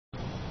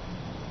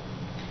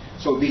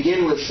So we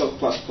begin with Cilk++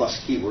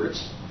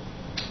 keywords.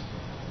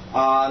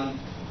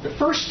 The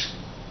first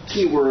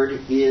keyword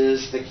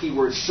is the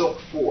keyword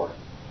Cilk4.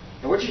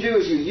 And what you do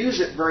is you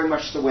use it very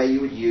much the way you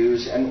would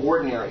use an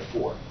ordinary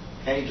for.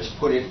 Okay, just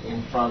put it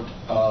in front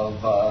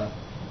of a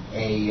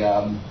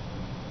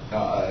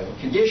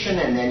condition,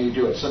 and then you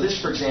do it. So this,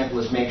 for example,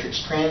 is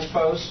matrix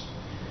transpose.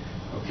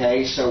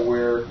 Okay, so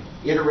we're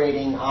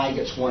iterating I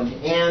gets 1 to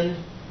n,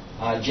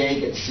 j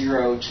gets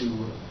 0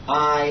 to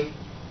I,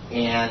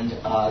 and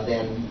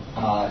then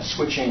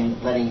switching,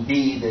 letting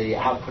b, the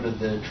output of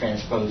the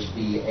transpose,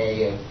 be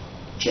a of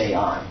ji.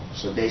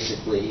 So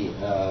basically,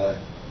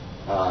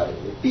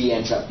 b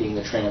ends up being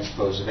the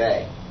transpose of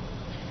a.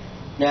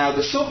 Now,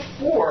 the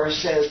Cilk4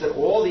 says that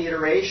all the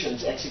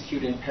iterations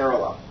execute in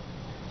parallel.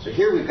 So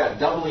here we've got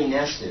doubly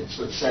nested.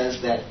 So it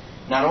says that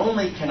not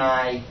only can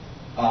I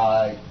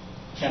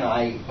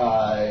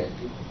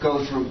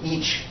go through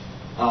each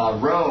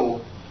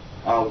row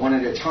one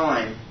at a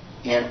time,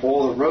 and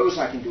all the rows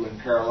I can do in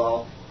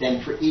parallel, then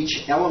for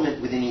each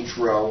element within each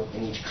row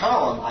in each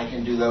column, I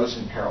can do those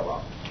in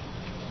parallel.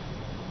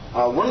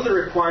 One of the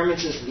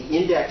requirements is that the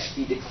index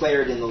be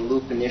declared in the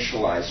loop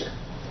initializer.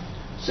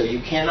 So you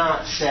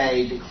cannot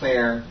say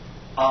declare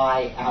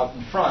I out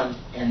in front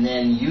and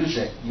then use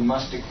it. You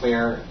must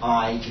declare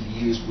I to be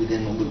used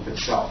within the loop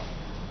itself.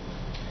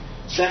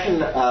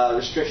 Second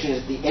restriction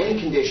is the end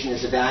condition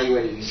is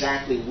evaluated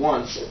exactly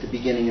once at the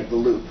beginning of the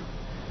loop.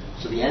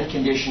 So the end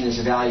condition is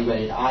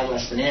evaluated, I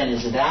less than n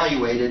is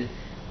evaluated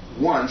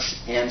once,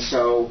 and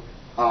so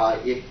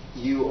if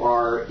you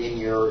are in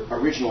your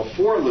original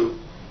for loop,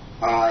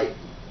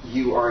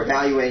 you are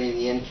evaluating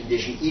the end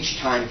condition each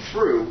time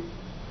through,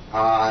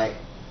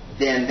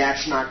 then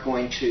that's not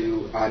going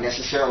to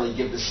necessarily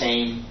give the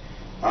same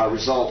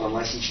result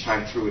unless each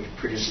time through it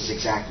produces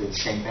exactly the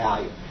same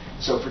value.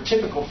 So for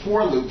typical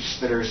for loops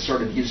that are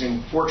sort of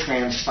using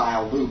Fortran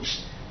style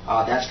loops,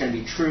 that's going to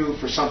be true.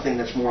 For something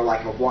that's more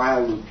like a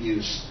while loop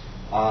use,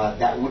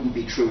 that wouldn't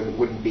be true, and it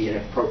wouldn't be an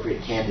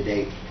appropriate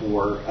candidate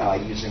for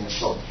using a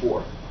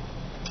Cilk4.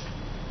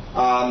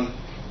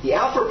 The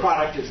alpha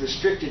product is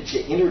restricted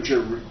to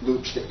integer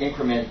loops that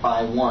increment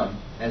by 1,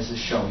 as is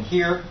shown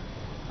here.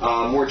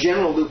 More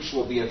general loops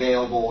will be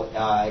available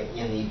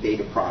in the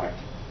beta product.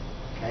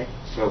 Okay?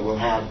 So we'll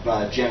have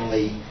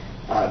generally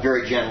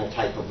very general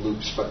type of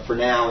loops, but for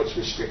now it's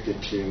restricted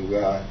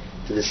to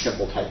this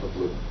simple type of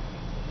loop.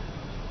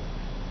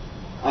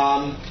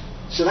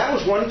 So that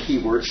was one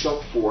keyword,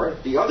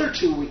 Cilk4. The other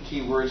two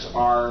keywords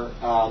are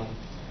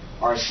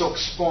Cilk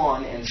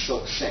spawn and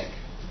Cilk sync.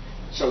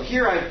 So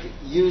here I'm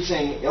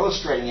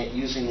illustrating it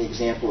using the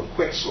example of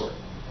quicksort.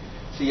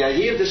 So the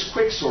idea of this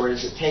quicksort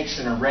is it takes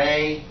an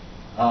array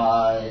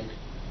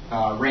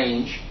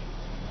range,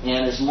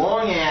 and as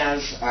long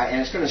as,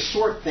 and it's going to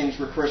sort things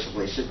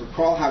recursively. So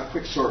recall how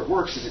quicksort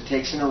works is it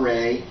takes an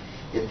array,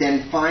 it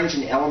then finds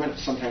an element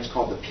sometimes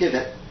called the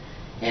pivot,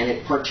 and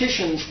it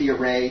partitions the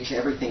array to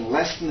everything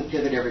less than the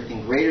pivot,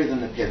 everything greater than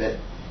the pivot,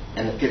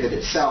 and the pivot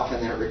itself,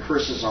 and then it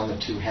recurses on the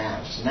two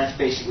halves. And that's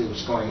basically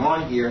what's going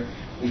on here.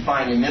 We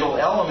find a middle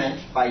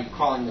element by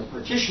calling the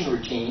partition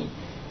routine,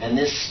 and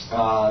this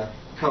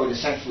code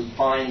essentially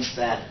finds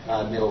that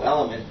middle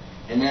element,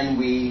 and then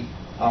we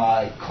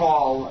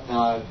call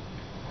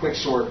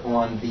quicksort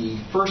on the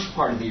first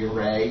part of the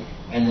array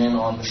and then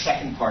on the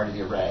second part of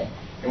the array.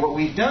 And what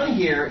we've done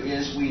here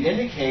is we've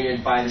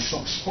indicated by the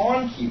Cilk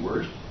spawn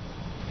keyword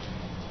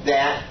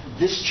that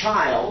this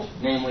child,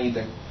 namely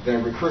the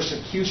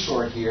recursive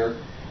qsort here,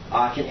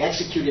 can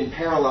execute in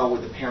parallel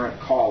with the parent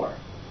caller.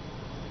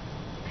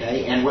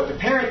 Okay? And what the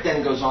parent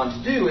then goes on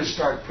to do is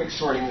start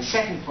quicksorting the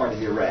second part of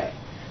the array.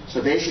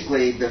 So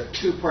basically, the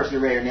two parts of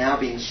the array are now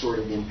being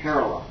sorted in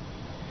parallel.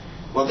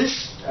 Well,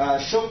 this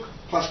Cilk++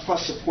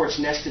 supports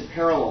nested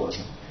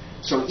parallelism.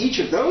 So each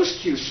of those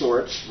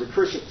qsorts,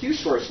 recursive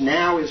qsorts,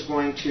 now is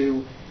going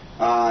to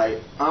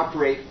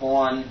operate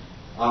on,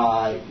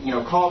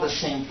 call the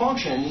same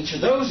function, and each of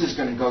those is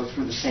going to go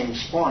through the same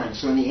spawning.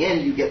 So in the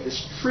end, you get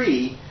this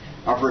tree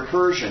of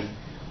recursion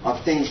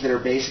of things that are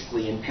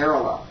basically in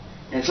parallel.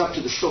 And it's up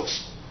to the Cilk++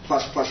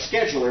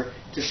 scheduler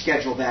to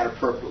schedule that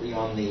appropriately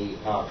on the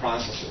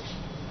processors.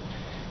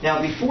 Now,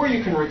 before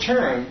you can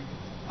return,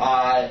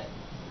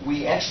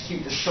 we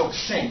execute the Cilk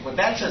sync. What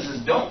that says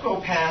is don't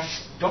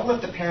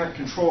let the parent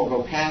control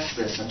go past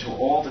this until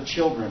all the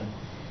children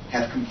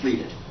have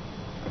completed.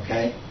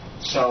 Okay?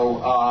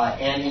 So,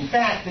 and in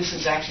fact, this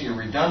is actually a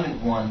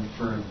redundant one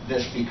for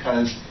this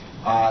because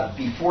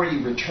before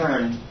you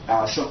return,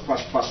 Cilk++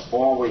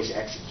 always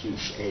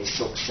executes a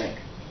Cilk sync.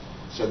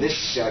 So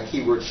this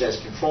keyword says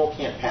control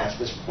can't pass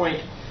this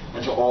point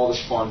until all the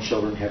spawn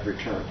children have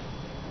returned.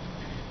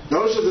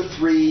 Those are the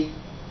three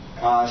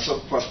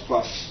Cilk++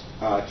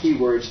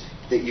 keywords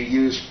that you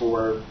use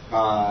for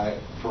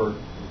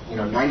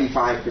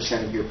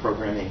 95% of your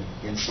programming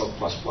in Cilk++.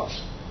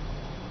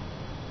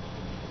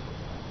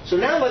 So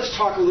now let's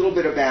talk a little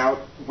bit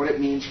about what it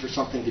means for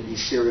something to be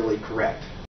serially correct.